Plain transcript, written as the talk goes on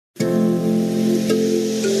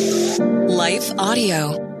Life Audio.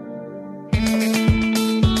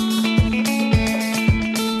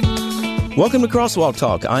 Welcome to Crosswalk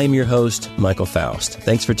Talk. I am your host, Michael Faust.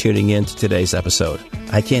 Thanks for tuning in to today's episode.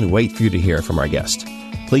 I can't wait for you to hear from our guest.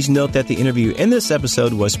 Please note that the interview in this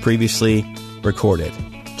episode was previously recorded.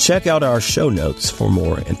 Check out our show notes for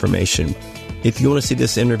more information. If you want to see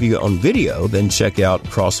this interview on video, then check out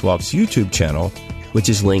Crosswalk's YouTube channel, which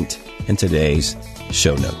is linked in today's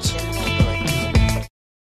show notes.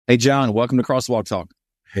 Hey, John, welcome to Crosswalk Talk.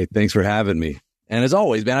 Hey, thanks for having me. And as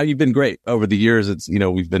always, man, you've been great over the years. It's,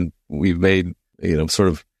 we've been on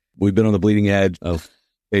the bleeding edge of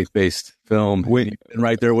faith-based film. You've been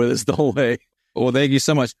right there with us the whole way. Well, thank you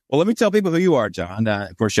so much. Well, let me tell people who you are, John.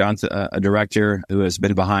 Of course, John's a director who has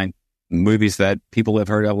been behind movies that people have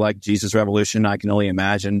heard of, like Jesus Revolution, I Can Only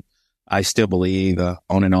Imagine, I Still Believe,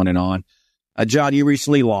 on and on and on. John, you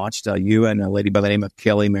recently launched, you and a lady by the name of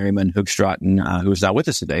Kelly Merriman Hoogstraten, who is not with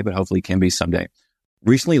us today, but hopefully can be someday,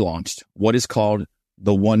 recently launched what is called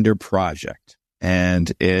the Wonder Project.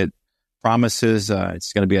 And it promises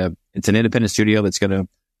it's going to be it's an independent studio that's going to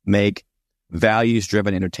make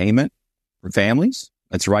values-driven entertainment for families.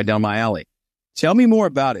 That's right down my alley. Tell me more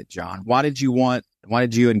about it, John. Why did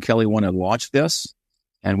you and Kelly want to launch this?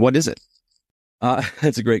 And what is it?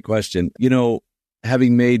 That's a great question.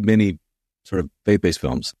 Having made many sort of faith-based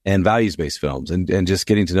films and values-based films and just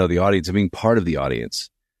getting to know the audience and being part of the audience,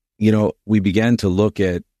 we began to look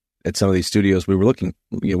at some of these studios we were working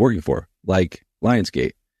for, like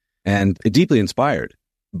Lionsgate, and deeply inspired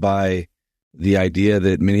by the idea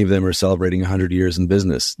that many of them are celebrating 100 years in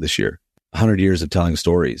business this year, 100 years of telling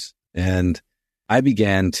stories. And I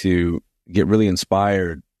began to get really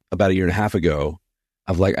inspired about a year and a half ago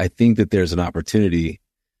of I think that there's an opportunity.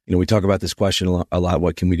 We talk about this question a lot,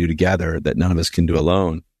 what can we do together that none of us can do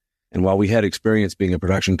alone? And while we had experience being a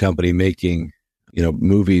production company making,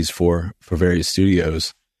 movies for various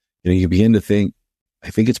studios, you begin to think, I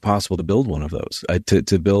think it's possible to build one of those,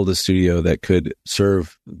 to build a studio that could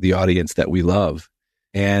serve the audience that we love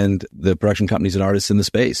and the production companies and artists in the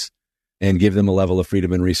space and give them a level of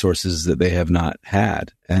freedom and resources that they have not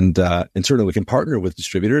had. And certainly we can partner with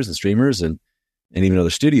distributors and streamers and even other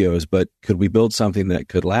studios, but could we build something that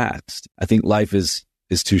could last? I think life is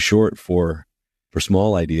too short for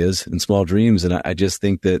small ideas and small dreams. And I just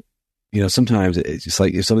think that, sometimes it's just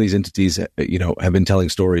like if some of these entities, have been telling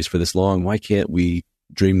stories for this long, why can't we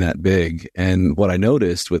dream that big? And what I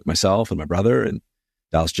noticed with myself and my brother and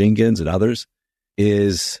Dallas Jenkins and others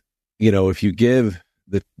is, if you give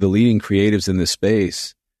the leading creatives in this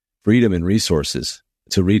space freedom and resources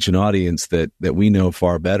to reach an audience that we know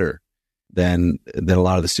far better than a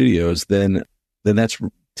lot of the studios, then that's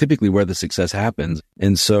typically where the success happens.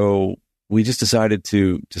 And so we just decided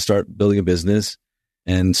to start building a business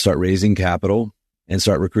and start raising capital and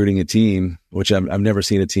start recruiting a team, which I've never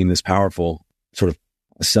seen a team this powerful sort of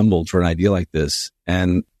assembled for an idea like this.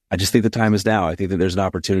 And I just think the time is now. I think that there's an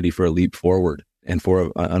opportunity for a leap forward and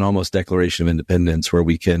for an almost declaration of independence where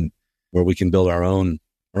we can build our own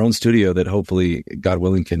studio that hopefully, God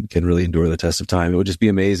willing, can really endure the test of time. It would just be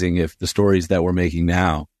amazing if the stories that we're making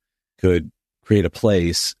now could create a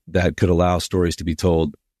place that could allow stories to be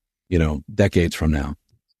told, decades from now.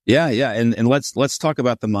 Yeah. And let's talk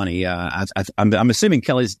about the money. I'm assuming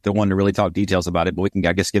Kelly's the one to really talk details about it, but we can,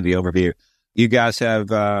 I guess, give the overview. You guys have,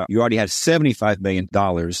 you already had $75 million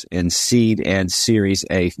in seed and Series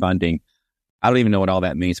A funding. I don't even know what all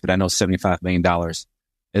that means, but I know $75 million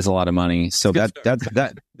is a lot of money. So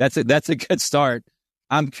that's a good start.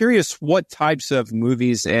 I'm curious what types of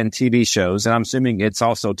movies and TV shows, and I'm assuming it's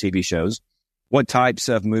also TV shows, what types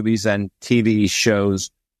of movies and TV shows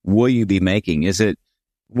will you be making?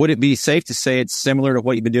 Would it be safe to say it's similar to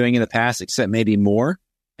what you've been doing in the past, except maybe more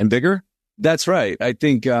and bigger? That's right. I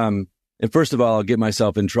think, and first of all, I'll get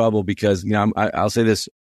myself in trouble because, I'll say this.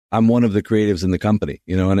 I'm one of the creatives in the company,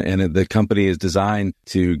 and the company is designed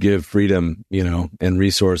to give freedom, and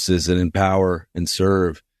resources and empower and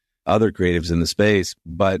serve other creatives in the space.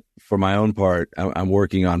 But for my own part, I'm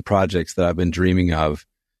working on projects that I've been dreaming of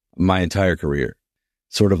my entire career.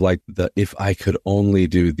 Sort of like if I could only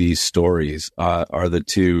do these stories, are the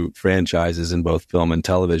two franchises in both film and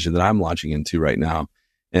television that I'm launching into right now.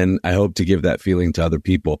 And I hope to give that feeling to other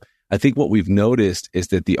people. I think what we've noticed is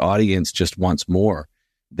that the audience just wants more.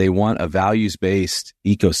 They want a values-based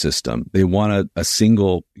ecosystem. They want a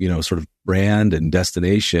single, sort of brand and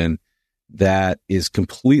destination that is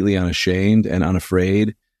completely unashamed and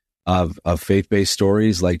unafraid of faith-based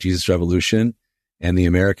stories like Jesus Revolution and the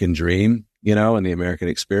American dream, and the American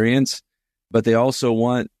experience. But they also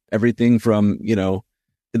want everything from,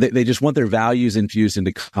 they just want their values infused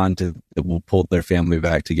into content that will pull their family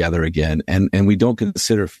back together again. And we don't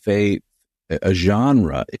consider faith a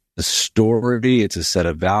genre. It's a story, it's a set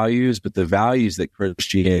of values, but the values that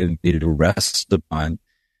Christianity rests upon,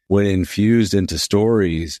 when infused into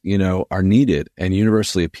stories, are needed and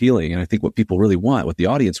universally appealing. And I think what people really want, what the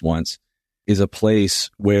audience wants, is a place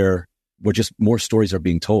where just more stories are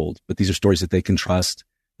being told, but these are stories that they can trust,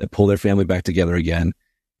 that pull their family back together again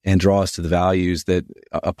and draw us to the values that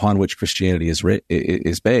upon which Christianity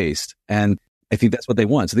is based. And I think that's what they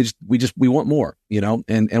want. So we want more,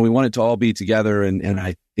 and we want it to all be together. And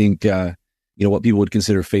I think, what people would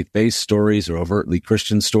consider faith-based stories or overtly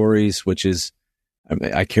Christian stories, which is,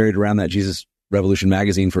 I carried around that Jesus Revolution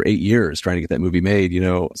magazine for 8 years trying to get that movie made,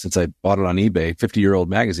 since I bought it on eBay, 50-year-old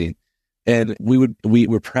magazine. And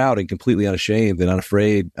we're proud and completely unashamed and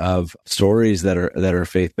unafraid of stories that are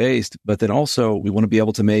faith-based. But then also we want to be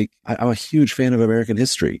able to make, I'm a huge fan of American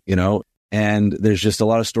history, and there's just a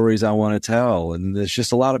lot of stories I want to tell. And there's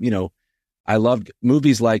just a lot of, I loved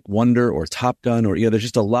movies like Wonder or Top Gun or,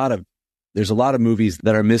 there's a lot of movies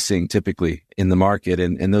that are missing typically in the market.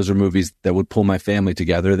 And those are movies that would pull my family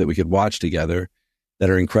together, that we could watch together,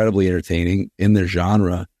 that are incredibly entertaining in their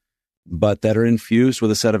genre, but that are infused with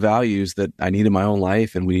a set of values that I need in my own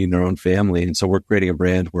life and we need in our own family. And so we're creating a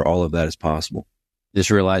brand where all of that is possible. Just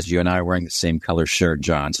realized you and I are wearing the same color shirt,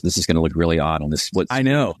 John. So this is going to look really odd on this. I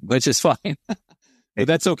know, which is fine. But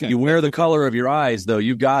that's okay. You wear the color of your eyes, though.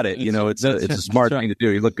 You got it. It's a smart thing to do.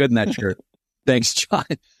 You look good in that shirt. Thanks, John.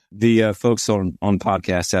 The folks on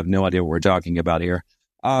podcasts have no idea what we're talking about here.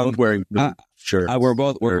 Both wearing shirts. We're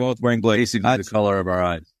both wearing blades. Basically the color of our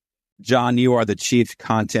eyes. John, you are the Chief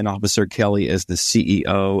Content Officer. Kelly is the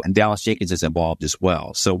CEO, and Dallas Jenkins is involved as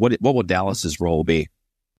well. So what will Dallas's role be?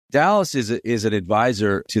 Dallas is an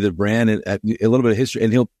advisor to the brand and a little bit of history,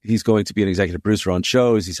 and he's going to be an executive producer on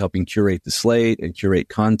shows. He's helping curate the slate and curate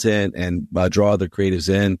content and draw other creatives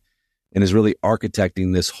in, and is really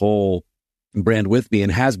architecting this whole brand with me,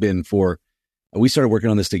 and has been we started working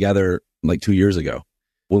on this together like 2 years ago.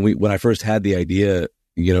 When I first had the idea,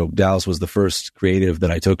 Dallas was the first creative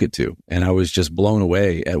that I took it to, and I was just blown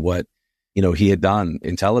away at what, he had done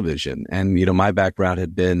in television. And, my background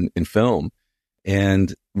had been in film,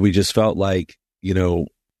 and we just felt like,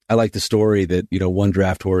 I like the story that, one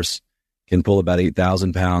draft horse can pull about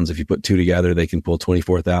 8,000 pounds. If you put two together, they can pull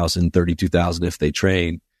 24,000, 32,000 if they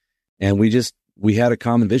train. And we had a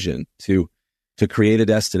common vision to create a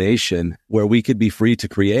destination where we could be free to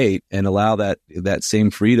create and allow that same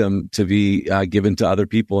freedom to be given to other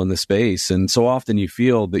people in the space. And so often you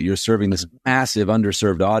feel that you're serving this massive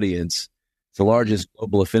underserved audience. It's the largest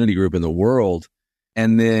global affinity group in the world.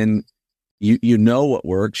 And then you know what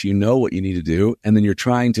works, you know what you need to do. And then you're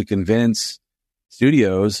trying to convince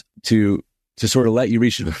studios to sort of let you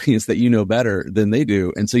reach an audience that you know better than they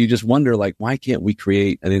do. And so you just wonder, like, why can't we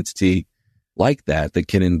create an entity like that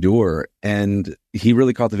can endure? And he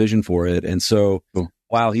really caught the vision for it. And so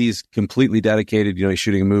while he's completely dedicated, he's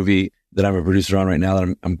shooting a movie that I'm a producer on right now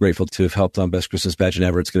that I'm grateful to have helped on Best Christmas Pageant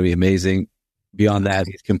Ever. It's going to be amazing. Beyond that,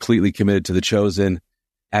 he's completely committed to The Chosen.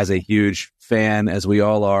 As a huge fan, as we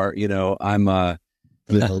all are, I'm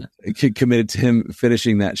committed to him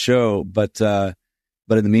finishing that show. But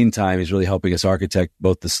in the meantime, he's really helping us architect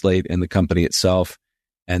both the slate and the company itself.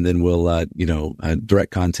 And then we'll,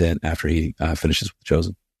 direct content after he finishes with The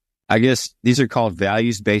Chosen. I guess these are called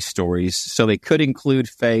values-based stories. So they could include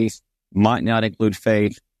faith, might not include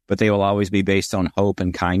faith, but they will always be based on hope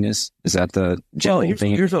and kindness. Is that the general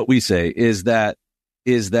thing? Here's what we say is that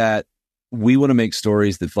we want to make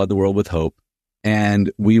stories that flood the world with hope.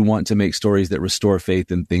 And we want to make stories that restore faith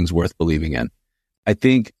in things worth believing in. I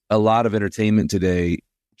think a lot of entertainment today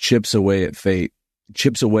chips away at faith,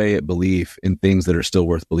 chips away at belief in things that are still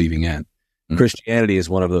worth believing in. Mm-hmm. Christianity is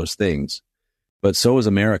one of those things, but so is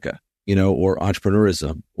America, or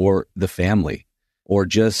entrepreneurism, or the family, or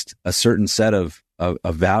just a certain set of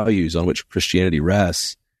values on which Christianity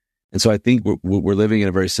rests. And so I think we're living in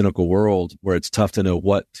a very cynical world where it's tough to know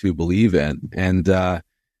what to believe in. And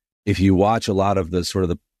if you watch a lot of the sort of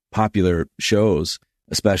the popular shows,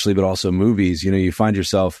 especially, but also movies, you find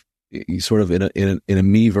yourself sort of in a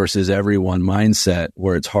me versus everyone mindset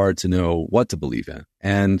where it's hard to know what to believe in.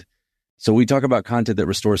 And so we talk about content that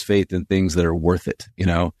restores faith in things that are worth it,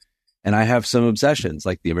 And I have some obsessions,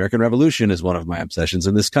 like the American Revolution is one of my obsessions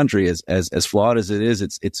in this country. As flawed as it is,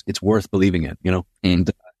 it's worth believing in,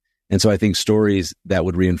 And so I think stories that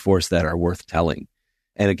would reinforce that are worth telling.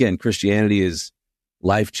 And again, Christianity is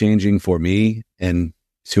life-changing for me and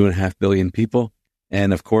 2.5 billion people.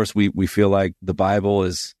 And of course, we feel like the Bible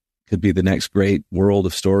could be the next great world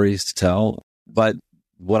of stories to tell. But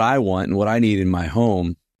what I want and what I need in my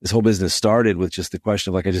home. This whole business started with just the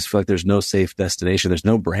question of like, I just feel like there's no safe destination. There's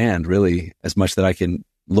no brand really as much that I can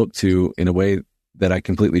look to in a way that I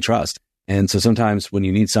completely trust. And so sometimes when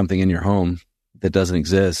you need something in your home that doesn't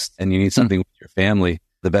exist and you need something with your family,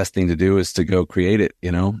 the best thing to do is to go create it,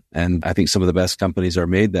 you know? And I think some of the best companies are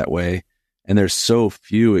made that way. And there's so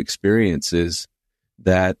few experiences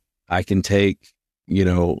that I can take, you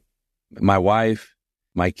know, my wife,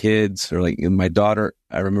 my kids, or like my daughter.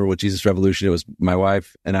 I remember with Jesus Revolution, it was my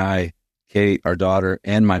wife and I, Kate, our daughter,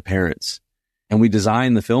 and my parents. And we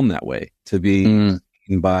designed the film that way to be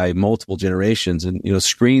seen by multiple generations. And, you know,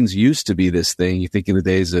 screens used to be this thing. You think in the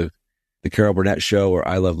days of the Carol Burnett Show or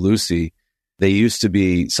I Love Lucy, they used to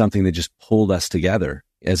be something that just pulled us together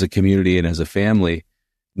as a community and as a family.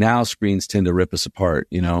 Now screens tend to rip us apart,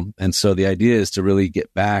 you know? And so the idea is to really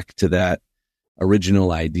get back to that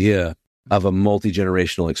original idea of a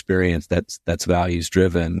multi-generational experience that's values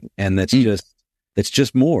driven. And that's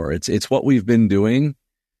just more. It's what we've been doing.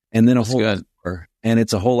 And then a whole lot more. And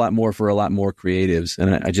it's a whole lot more for a lot more creatives.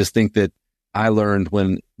 And I just think that I learned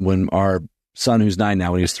when our son, who's 9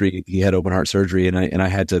 now, when he was 3, he had open heart surgery, and I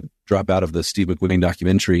had to drop out of the Steve McQueen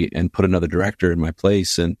documentary and put another director in my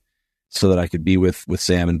place, and so that I could be with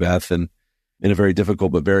Sam and Beth, and in a very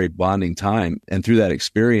difficult but very bonding time. And through that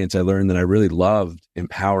experience, I learned that I really loved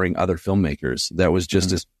empowering other filmmakers. That was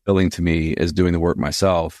just as fulfilling to me as doing the work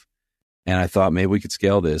myself. And I thought maybe we could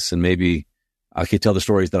scale this, and maybe I could tell the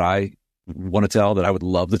stories that I want to tell, that I would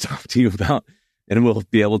love to talk to you about, and we'll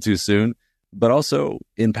be able to soon. But also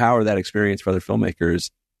empower that experience for other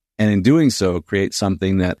filmmakers. And in doing so, create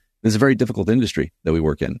something that is a very difficult industry that we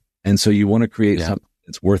work in. And so you want to create something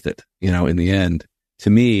that's worth it, you know, in the end. To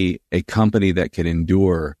me, a company that can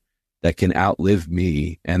endure, that can outlive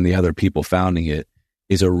me and the other people founding it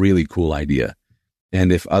is a really cool idea.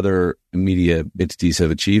 And if other media entities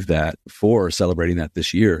have achieved that for celebrating that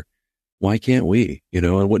this year, why can't we? You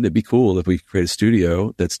know, and wouldn't it be cool if we could create a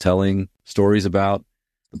studio that's telling stories about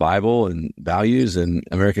the Bible and values and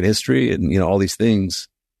American history and, you know, all these things,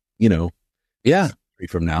 you know,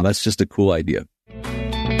 from now. That's just a cool idea.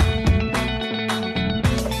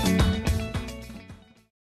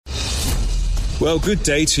 Well, good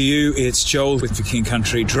day to you. It's Joel with The King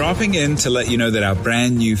Country, dropping in to let you know that our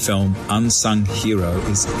brand new film, Unsung Hero,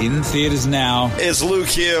 is in theaters now. It's Luke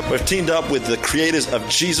here. We've teamed up with the creators of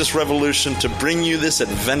Jesus Revolution to bring you this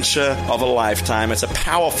adventure of a lifetime. It's a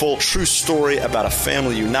powerful, true story about a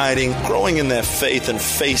family uniting, growing in their faith, and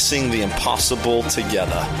facing the impossible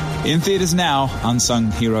together. In theaters now,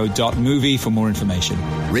 unsunghero.movie for more information.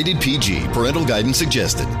 Rated PG. Parental guidance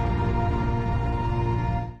suggested.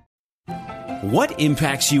 What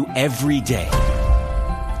impacts you every day?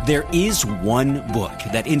 There is one book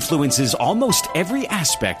that influences almost every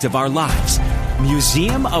aspect of our lives.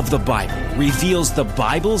 Museum of the Bible reveals the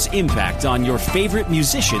Bible's impact on your favorite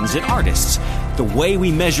musicians and artists, the way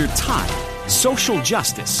we measure time, social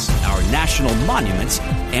justice, our national monuments,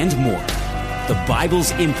 and more. The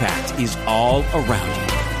Bible's impact is all around you.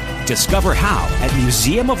 Discover how at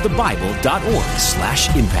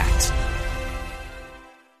museumofthebible.org/impact.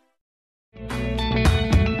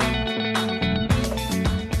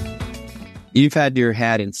 You've had your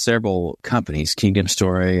hat in several companies, Kingdom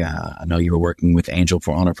Story. I know you were working with Angel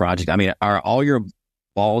for Honor Project. I mean, are all your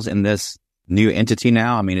balls in this new entity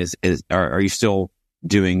now? I mean, are you still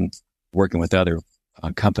working with other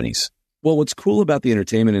companies? Well, what's cool about the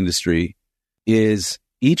entertainment industry is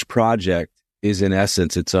each project is in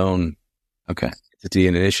essence its own entity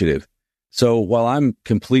and initiative. So while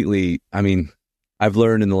I've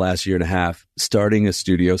learned in the last year and a half, starting a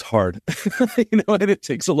studio is hard, you know, and it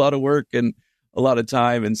takes a lot of work and a lot of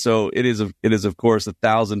time. And so it is of course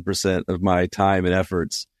 1,000% of my time and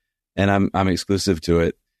efforts, and I'm exclusive to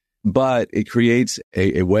it, but it creates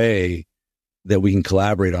a way that we can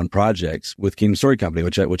collaborate on projects with Kingdom Story Company,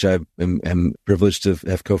 which I am privileged to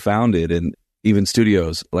have co-founded, and even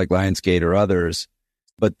studios like Lionsgate or others.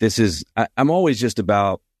 But I'm always just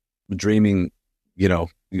about dreaming, you know,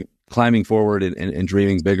 climbing forward and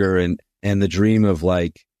dreaming bigger, and the dream of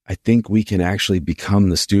like, I think we can actually become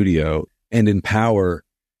the studio and empower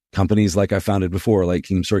companies like I founded before, like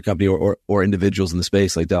Kingdom Story Company, or individuals in the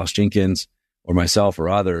space like Dallas Jenkins or myself or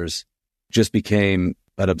others. Just became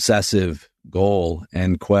an obsessive goal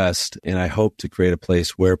and quest. And I hope to create a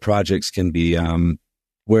place where projects can be, to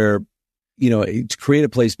create a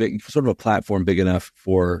place big, sort of a platform big enough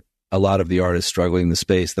for a lot of the artists struggling in the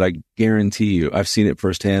space, that I guarantee you, I've seen it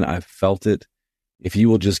firsthand. I've felt it. If you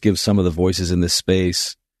will just give some of the voices in this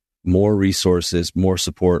space more resources, more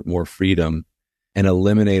support, more freedom, and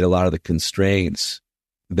eliminate a lot of the constraints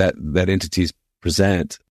that entities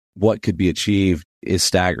present what could be achieved is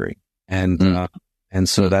staggering. And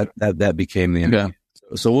so that became the end. Yeah.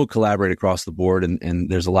 So we'll collaborate across the board, and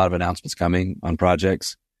there's a lot of announcements coming on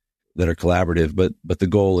projects that are collaborative, but the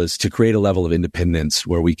goal is to create a level of independence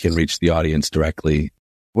where we can reach the audience directly.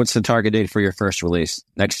 What's the target date for your first release?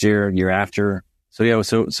 Next year, year after? So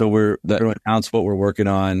we're going to announce what we're working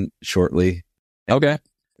on shortly. Okay.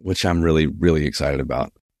 Which I'm really, really excited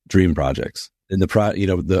about. Dream projects. And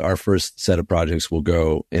our first set of projects will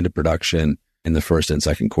go into production in the first and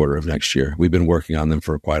second quarter of next year. We've been working on them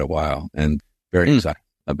for quite a while and very excited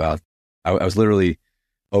about. I was literally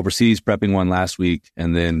overseas prepping one last week,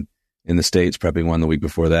 and then in the States prepping one the week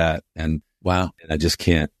before that. And wow, and I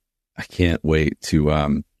can't wait to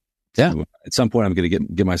at some point I'm going to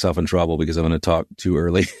get myself in trouble because I'm going to talk too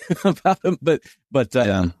early about them. But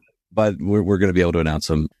we're going to be able to announce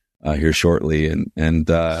them here shortly. And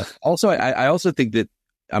also, I also think that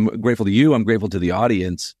I'm grateful to you. I'm grateful to the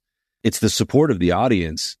audience. It's the support of the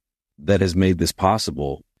audience that has made this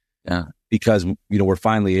possible. Yeah. Because, we're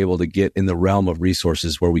finally able to get in the realm of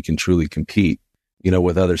resources where we can truly compete,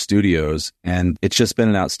 with other studios. And it's just been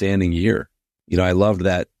an outstanding year. I loved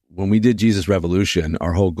that when we did Jesus Revolution,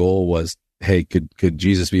 our whole goal was, hey, could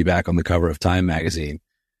Jesus be back on the cover of Time magazine?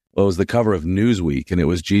 Well, it was the cover of Newsweek, and it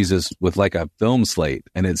was Jesus with like a film slate,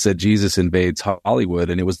 and it said Jesus invades Hollywood.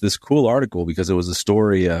 And it was this cool article because it was a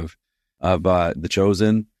story of The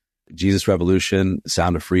Chosen, Jesus Revolution,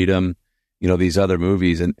 Sound of Freedom, these other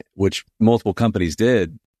movies, and which multiple companies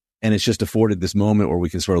did. And it's just afforded this moment where we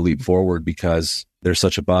can sort of leap forward because there's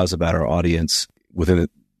such a buzz about our audience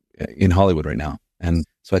in Hollywood right now. And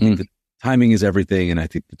so I think that timing is everything, and I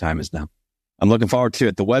think the time is now. I'm looking forward to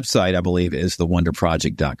it. The website, I believe, is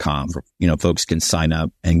thewonderproject.com. Folks can sign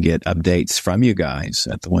up and get updates from you guys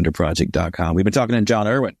at thewonderproject.com. We've been talking to John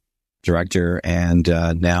Erwin, director and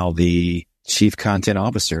now the chief content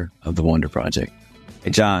officer of The Wonder Project. Hey,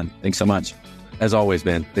 John, thanks so much. As always,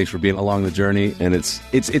 man, thanks for being along the journey. And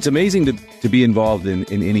it's amazing to be involved in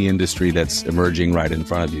any industry that's emerging right in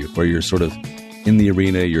front of you, where you're sort of in the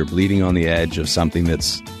arena, you're bleeding on the edge of something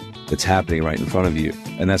that's happening right in front of you.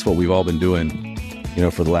 And that's what we've all been doing,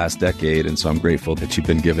 for the last decade. And so I'm grateful that you've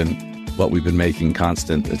been given what we've been making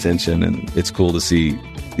constant attention. And it's cool to see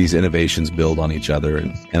these innovations build on each other.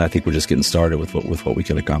 And I think we're just getting started with what we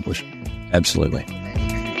can accomplish. Absolutely.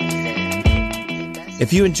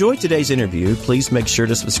 If you enjoyed today's interview, please make sure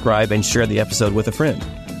to subscribe and share the episode with a friend.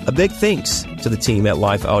 A big thanks to the team at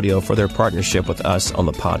Life Audio for their partnership with us on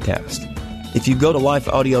the podcast. If you go to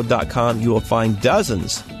lifeaudio.com, you will find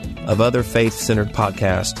dozens of other faith-centered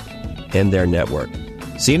podcasts in their network.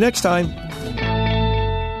 See you next time.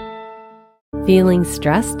 Feeling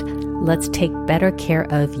stressed? Let's take better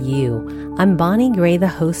care of you. I'm Bonnie Gray, the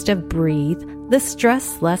host of Breathe, the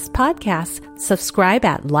Stress Less podcast. Subscribe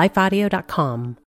at lifeaudio.com.